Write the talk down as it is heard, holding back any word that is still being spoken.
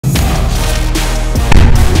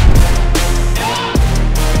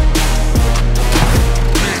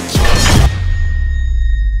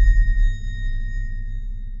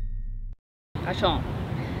chomp.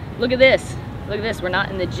 Look at this. Look at this. We're not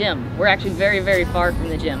in the gym. We're actually very, very far from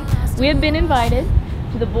the gym. We have been invited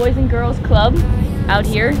to the Boys and Girls Club out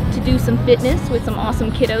here to do some fitness with some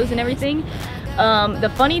awesome kiddos and everything.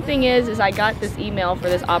 The funny thing is I got this email for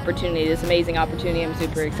this opportunity, this amazing opportunity I'm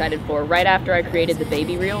super excited for, right after I created the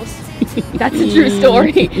baby reels. That's a true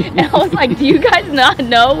story. And I was like, do you guys not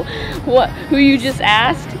know who you just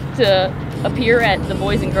asked to appear at the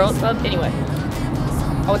Boys and Girls Club? Anyway,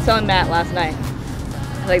 I was telling Matt last night,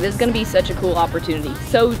 I was like, this is gonna be such a cool opportunity.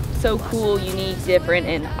 So cool, unique, different,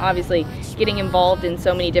 and obviously getting involved in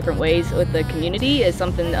so many different ways with the community is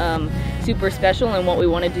something super special and what we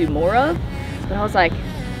want to do more of. But I was like,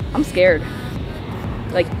 I'm scared.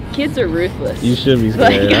 Like, kids are ruthless. You should be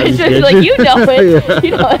scared. Like, you know it. Yeah.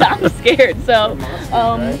 You know it. I'm scared. So,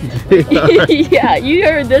 yeah, you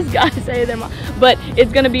heard this guy say their mom. But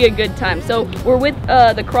it's going to be a good time. So we're with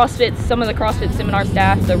the CrossFit, some of the CrossFit seminar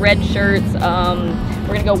staff, the red shirts.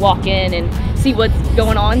 We're going to go walk in and see what's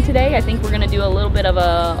going on today. I think we're going to do a little bit of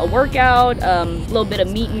a workout, a little bit of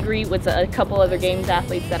meet and greet with a couple other games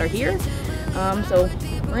athletes that are here. So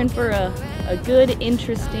we're in for a good,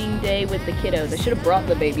 interesting day with the kiddos. I should have brought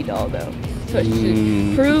the baby doll though, so I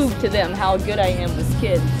should prove to them how good I am with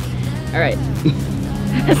kids. All right,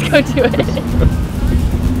 let's go do it.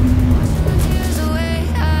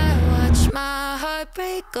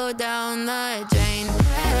 Go down the drain.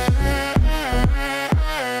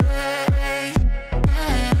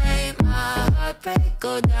 My heartbreak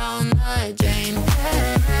go down the drain.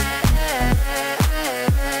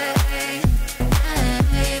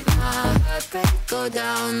 My heartbreak go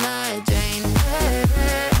down the drain.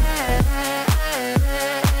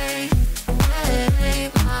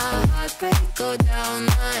 My heartbreak go down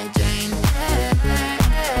the drain.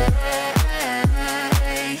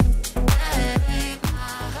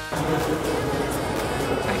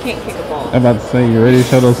 I can't kick a ball. I'm about to say, you ready to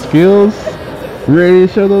show those skills? Ready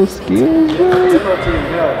to show those skills, bro?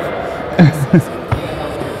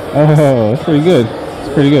 Oh, that's pretty good.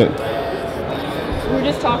 It's pretty good. We were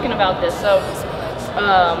just talking about this. So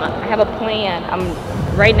I have a plan.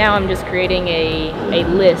 Right now I'm just creating a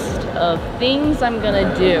list of things I'm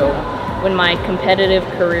gonna do when my competitive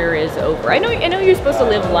career is over. I know you're supposed to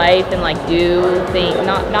live life and like do things,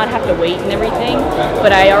 not have to wait and everything,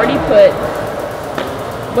 but I already put.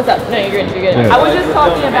 What's up? No, you're good. You're good. Yeah. I was just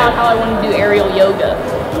talking about how I want to do aerial yoga.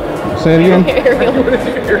 Say it again. Aerial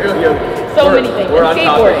yoga. So many things. We're on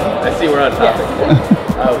skateboarding. Topic. I see we're on topic.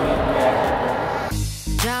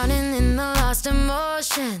 Yeah. Drowning in the lost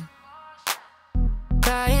emotion,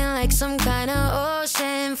 crying like some kind of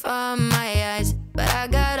ocean from my eyes. But I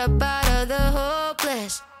got up out of the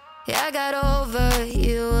hopeless. Yeah, I got over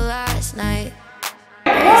you last night.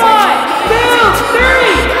 1, 2,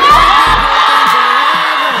 3.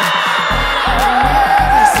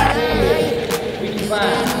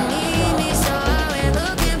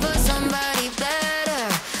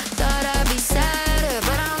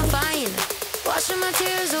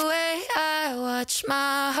 Watch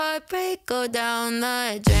my heartbreak go down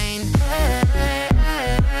the drain.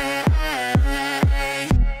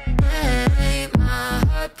 My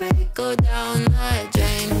heartbreak go down the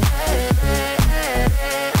drain.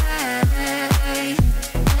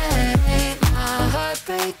 My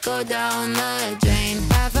heartbreak go down the drain.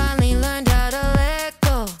 I finally learned how to let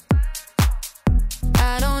go.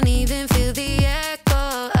 I don't even feel the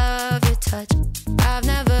echo of your touch. I've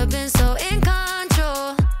never been so in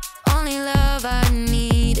control. Only love I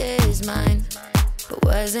need is mine. But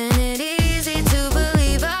wasn't it easy to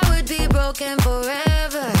believe I would be broken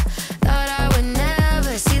forever? Thought I would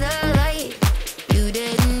never see the light. You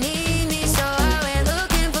didn't need me, so I went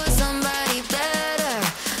looking for somebody better.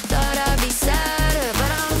 Thought I'd be sadder,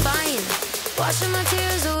 but I'm fine. Washing my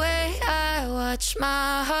tears away, I watch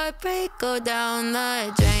my heartbreak go down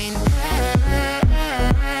the drain.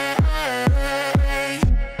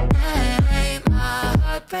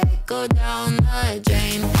 Go down the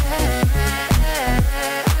drain.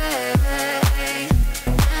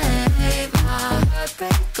 My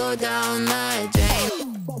heartbreak go down the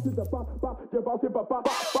drain.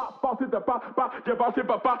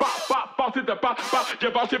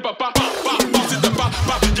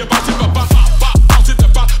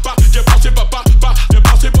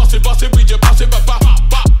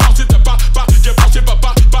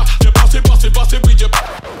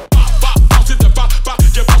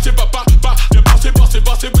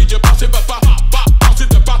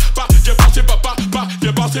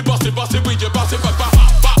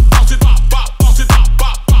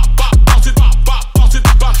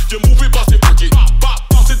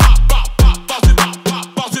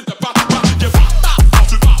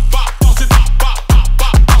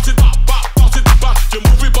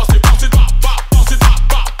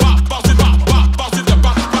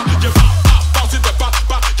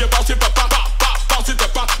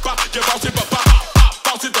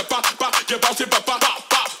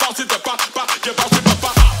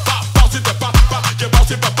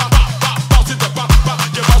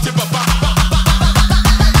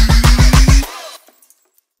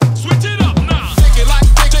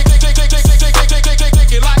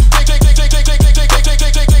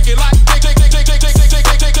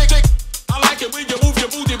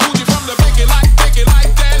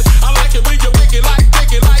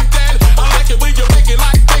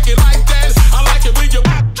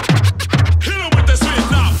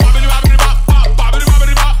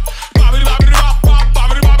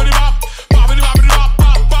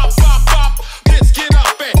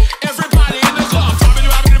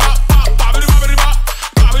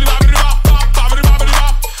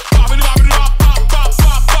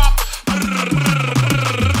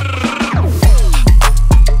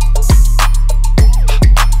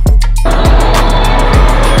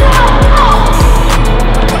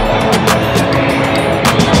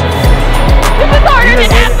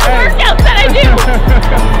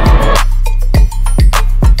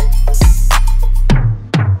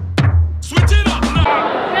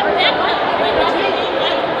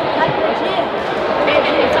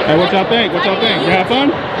 Hey, what y'all think? What y'all think? You have fun?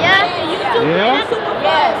 Yeah. Yeah?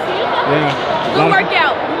 Yes. Yeah. Good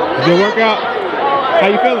workout. Good workout?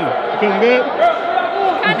 How you feeling? Feeling good?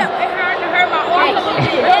 Kind of. It hurt my arm a little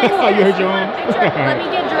bit. Oh, you hurt your arm? Let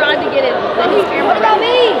me get Gerard to get it. What about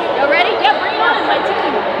me? You ready? Yeah, bring it on, my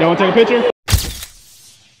team. Y'all want to take a picture?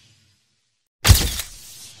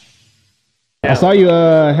 I saw you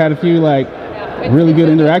had a few like really good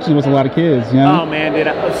interactions with a lot of kids. You know? Oh man, dude.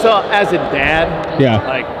 So as a dad, Yeah.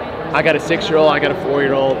 like I got a 6-year-old, I got a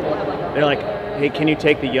 4-year-old. They're like, hey, can you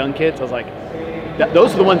take the young kids? I was like,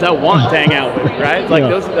 those are the ones I want to hang out with, right? Like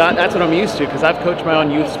that's what I'm used to because I've coached my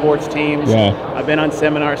own youth sports teams. Yeah. I've been on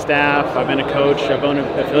seminar staff. I've been a coach. I've owned an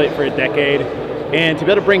affiliate for a decade. And to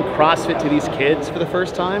be able to bring CrossFit to these kids for the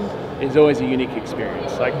first time is always a unique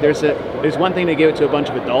experience. Like there's one thing to give it to a bunch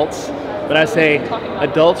of adults, but I say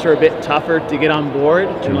adults are a bit tougher to get on board.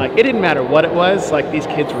 And like it didn't matter what it was, like these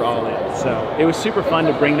kids were all in. So it was super fun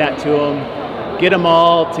to bring that to them, get them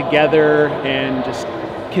all together, and just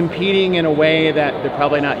competing in a way that they're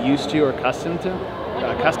probably not used to or accustomed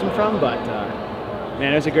from. But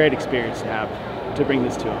man, it was a great experience to have to bring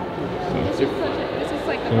this to them. This is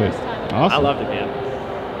like the first time. Awesome. I loved it,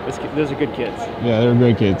 man. Those are good kids. Yeah, they're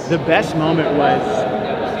great kids. The best moment was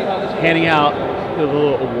handing out the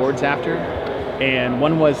little awards after, and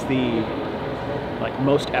one was the like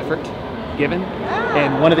most effort given,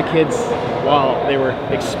 and one of the kids, while they were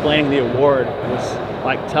explaining the award, was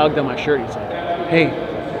like tugged on my shirt. He said, "Hey,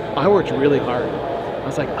 I worked really hard." I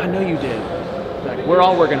was like, "I know you did. Like we're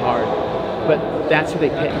all working hard, but that's who they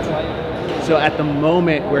picked." So at the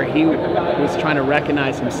moment where he was trying to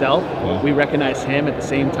recognize himself, we recognized him at the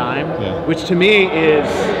same time, which to me is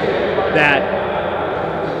that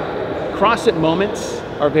CrossFit moments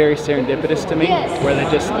are very serendipitous to me, where they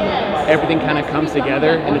just, everything kind of comes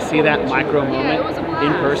together, and to see that micro moment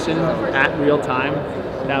in person at real time,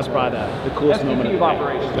 that was probably the coolest moment of the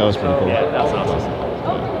day. That was pretty cool. Yeah, that was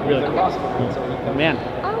awesome. Really cool. Man.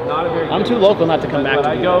 I'm too local not to come back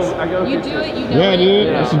to do this. You do it, you know Yeah, dude.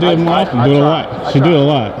 You should do it more often. Do it a lot. Should do it a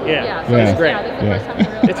lot. Yeah, so it's great.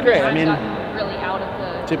 Yeah. It's great. I mean, really out of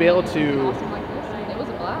the to be able to it was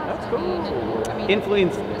a blast.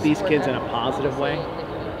 influence these kids in a positive way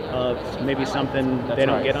of maybe something they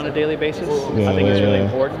don't get on a daily basis, I think is really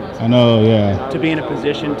important. I know, yeah. To be in a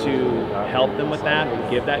position to help them with that, or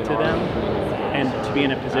give that to them, and to be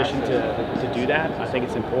in a position to do that, I think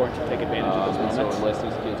it's important to take advantage of those moments.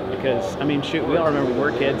 Because, I mean, shoot, we all remember when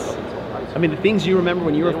we were kids. I mean, the things you remember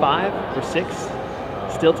when you were 5 or 6,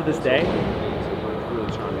 still to this day,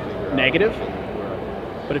 negative.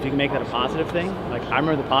 But if you can make that a positive thing, like I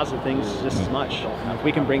remember the positive things just as much. If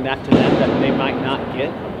we can bring that to them that they might not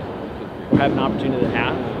get or have an opportunity to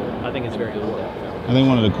have, I think it's very important. I think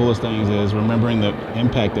one of the coolest things is remembering the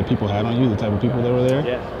impact that people had on you, the type of people that were there.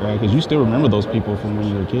 Yeah. Right? Because you still remember those people from when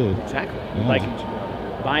you were a kid. Exactly. Yeah.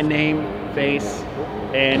 Like by name, face,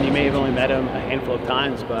 and you may have only met them a handful of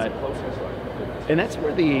times, but, and that's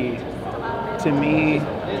where to me,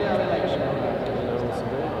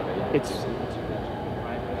 it's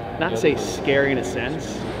not to say scary in a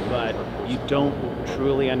sense, but you don't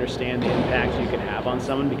truly understand the impact you can have on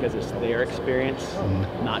someone because it's their experience,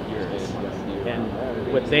 not yours.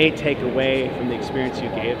 And what they take away from the experience you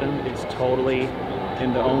gave them is totally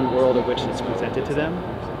in their own world of which it's presented to them.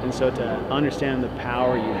 And so to understand the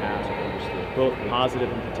power you have, both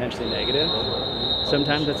positive and potentially negative,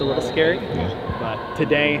 sometimes that's a little scary, but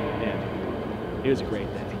today, man, it was a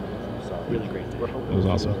great day. Really great day. It was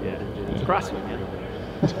awesome. Yeah, it's CrossFit, man.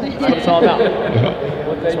 That's what it's all about.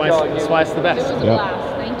 That's why it's the best. It was a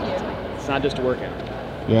blast. Thank you. It's not just a workout.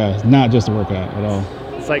 Yeah, it's not just a workout at all.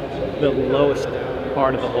 It's like the lowest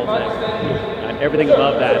part of the whole thing. And everything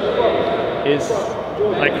above that is,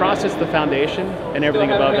 like CrossFit's the foundation, and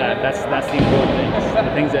everything above that, that's the important things.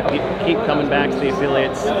 The things that keep coming back to the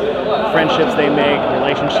affiliates, friendships they make,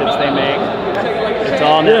 relationships they make. It's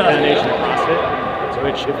all in that foundation of CrossFit,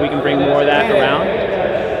 which if we can bring more of that around,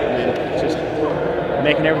 it's just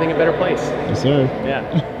making everything a better place. Yes, sir. Yeah.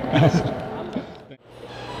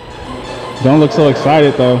 Don't look so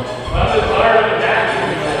excited, though. All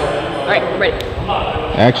right, ready.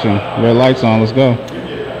 Action. Red lights on. Let's go.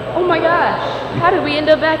 Oh my gosh, how did we end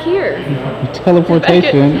up back here?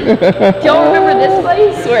 Teleportation. Do y'all remember this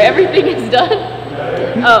place where everything is done?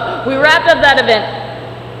 Oh, we wrapped up that event.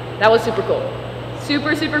 That was super cool.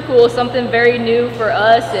 Super, super cool. Something very new for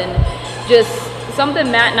us, and just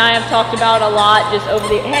something Matt and I have talked about a lot just over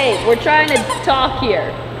the, hey, we're trying to talk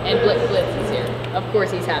here. And Blitz is here. Of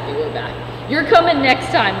course he's happy we're back. You're coming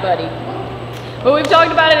next time, buddy. But we've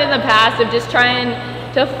talked about it in the past of just trying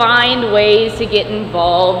to find ways to get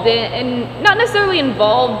involved and not necessarily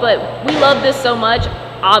involved, but we love this so much.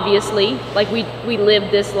 Obviously, like we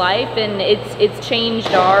live this life, and it's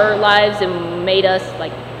changed our lives and made us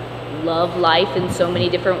like love life in so many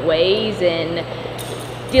different ways, and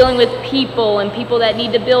dealing with people and people that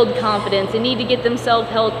need to build confidence and need to get themselves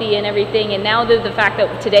healthy and everything. And now the fact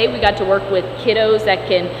that today we got to work with kiddos that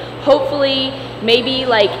can hopefully maybe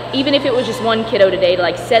like, even if it was just one kiddo today, to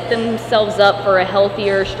like set themselves up for a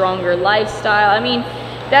healthier, stronger lifestyle. I mean,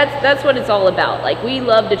 that's what it's all about. Like, we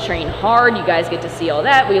love to train hard. You guys get to see all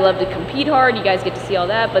that. We love to compete hard. You guys get to see all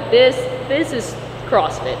that. But this is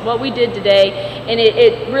CrossFit, what we did today, and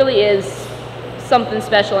it really is something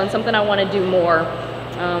special and something I want to do more.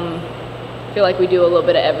 I feel like we do a little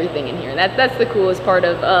bit of everything in here. That's the coolest part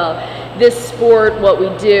of this sport, what we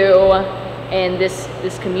do, and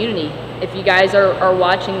this community. If you guys are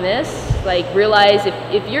watching this, like, realize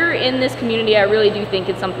if you're in this community, I really do think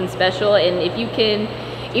it's something special. And if you can,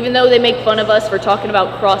 even though they make fun of us for talking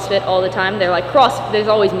about CrossFit all the time, they're like, there's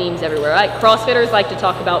always memes everywhere. Like, CrossFitters like to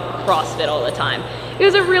talk about CrossFit all the time,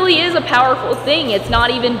 because it really is a powerful thing. It's not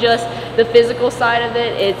even just the physical side of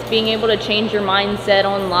it, it's being able to change your mindset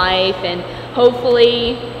on life. And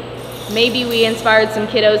hopefully maybe we inspired some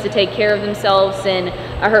kiddos to take care of themselves. And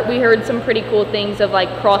we heard some pretty cool things of like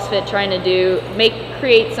CrossFit trying to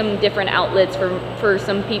create some different outlets for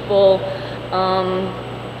some people,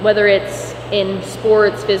 whether it's in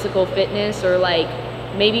sports, physical fitness, or like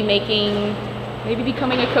maybe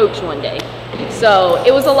becoming a coach one day. So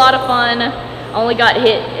it was a lot of fun. I only got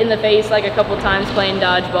hit in the face like a couple times playing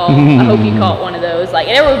dodgeball. I hope you caught one of those. Like,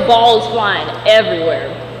 there were balls flying everywhere.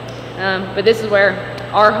 But this is where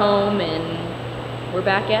our home, and we're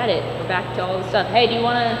back at it. We're back to all the stuff. Hey, do you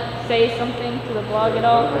want to say something to the vlog at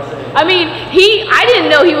all? I mean, I didn't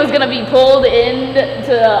know he was going to be pulled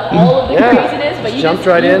into all of the craziness, but you jumped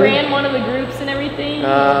right in. Ran one of the groups and everything.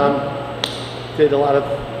 Did a lot of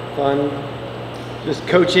fun, just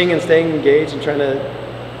coaching and staying engaged and trying to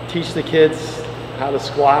teach the kids how to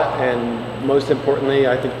squat. And most importantly,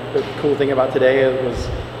 I think the cool thing about today was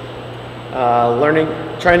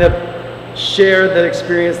trying to share that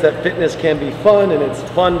experience that fitness can be fun, and it's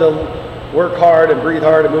fun to work hard and breathe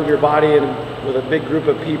hard and move your body, and with a big group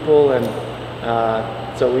of people. And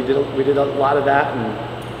so we did a lot of that,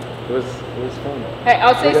 and it was fun. Hey,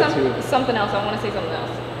 I'll say something else. I want to say something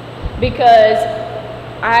else, because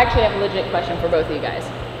I actually have a legit question for both of you guys.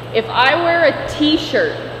 If I wear a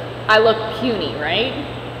t-shirt, I look puny, right?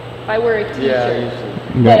 If I wear a t-shirt.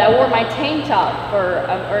 Yeah, but I wore my tank top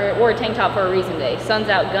wore a tank top for a reason today. Sun's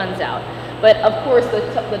out, guns out. But of course,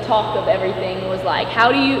 the talk of everything was like,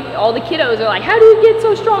 all the kiddos are like, how do you get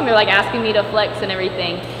so strong? They're like asking me to flex and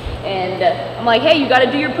everything. And I'm like, hey, you got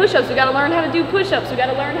to do your push-ups. We got to learn how to do push-ups. We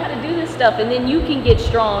got to learn how to do this stuff, and then you can get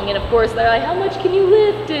strong. And of course, they're like, how much can you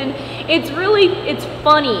lift? And it's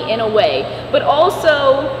funny in a way, but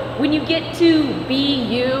also when you get to be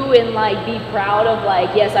you and like be proud of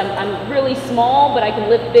like, yes, I'm really small, but I can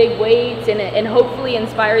lift big weights, and hopefully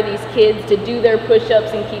inspire these kids to do their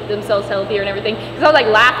push-ups and keep themselves healthier and everything. Because I was like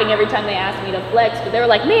laughing every time they asked me to flex, but they were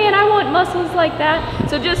like, man, I want muscles like that.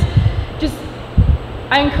 So just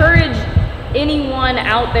I encourage anyone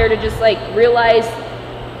out there to just like realize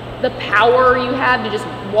the power you have to just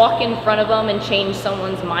walk in front of them and change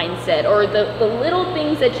someone's mindset, or the little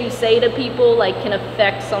things that you say to people like can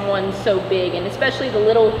affect someone so big. And especially the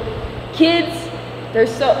little kids, they're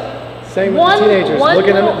so same with the teenagers,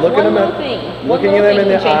 looking at them in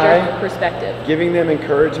the eye, perspective, giving them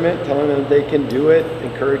encouragement, telling them they can do it,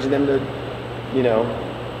 encouraging them to,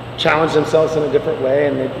 challenge themselves in a different way.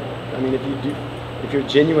 And if you're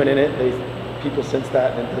genuine in it, people sense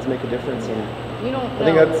that, and it does make a difference. And I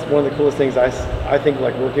think that's one of the coolest things. I think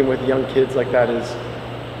like working with young kids like that is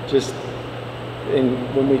just,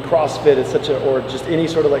 when we CrossFit, it's or just any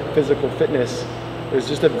sort of like physical fitness, there's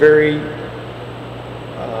just a very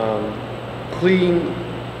clean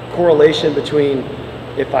correlation between,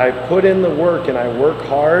 if I put in the work and I work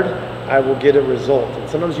hard, I will get a result. And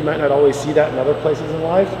sometimes you might not always see that in other places in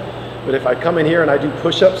life, but if I come in here and I do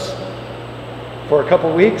push-ups for a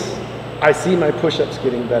couple weeks, I see my push-ups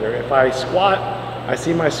getting better. If I squat, I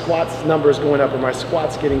see my squats numbers going up, or my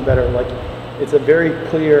squats getting better. Like, it's a very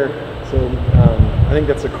clear, so I think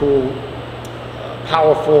that's a cool,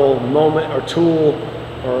 powerful moment or tool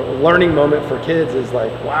or learning moment for kids, is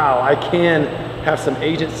like, wow, I can have some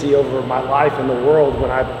agency over my life and the world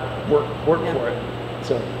when I work for it.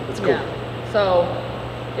 So it's cool. Yeah. So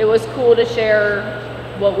it was cool to share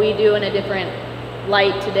what we do in a different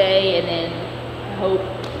light today, and then I hope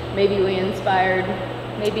maybe we inspired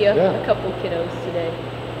maybe a couple kiddos today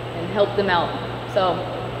and helped them out So,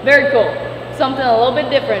 very cool. Something a little bit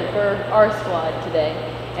different for our squad today.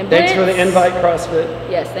 And Thanks for the Blitz- invite, CrossFit.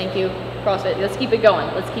 Yes, thank you, CrossFit. Let's keep it going.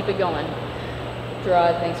 Let's keep it going.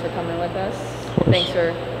 Gerard, thanks for coming with us. Thanks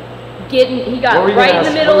for getting. He got right in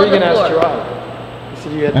the middle of the floor. What were you gonna ask Gerard? You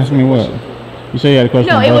said you had Ask me what? You say you had a question.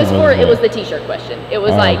 No, on it both was of for us, it was but- the t-shirt question. It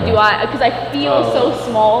was Oh, like, okay. do I? Because I feel so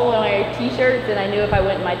small when I wear t-shirts, and I knew if I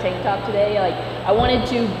went in my tank top today, like I wanted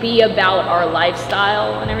to be about our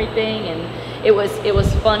lifestyle and everything, and it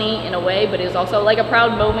was funny in a way, but it was also like a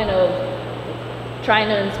proud moment of trying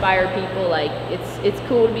to inspire people. Like it's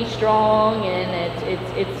cool to be strong, and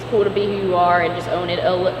it's cool to be who you are and just own it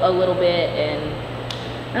a little bit. And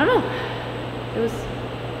I don't know, it was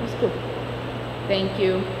cool. Thank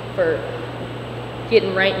you for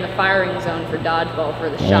getting right in the firing zone for dodgeball for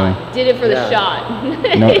the shot. Did it for the shot.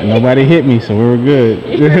 Nobody hit me, so we were good.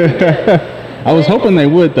 I was hoping they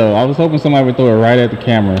would, though. I was hoping somebody would throw it right at the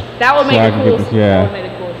camera. That would so make I a could cool. get this- That would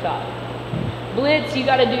make a cool shot. Blitz, you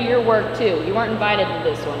got to do your work too. You weren't invited to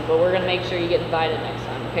this one, but we're gonna make sure you get invited next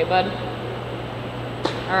time. Okay, bud?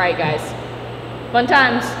 All right, guys. Fun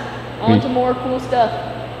times. On to more cool stuff.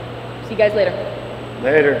 See you guys later.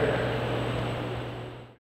 Later.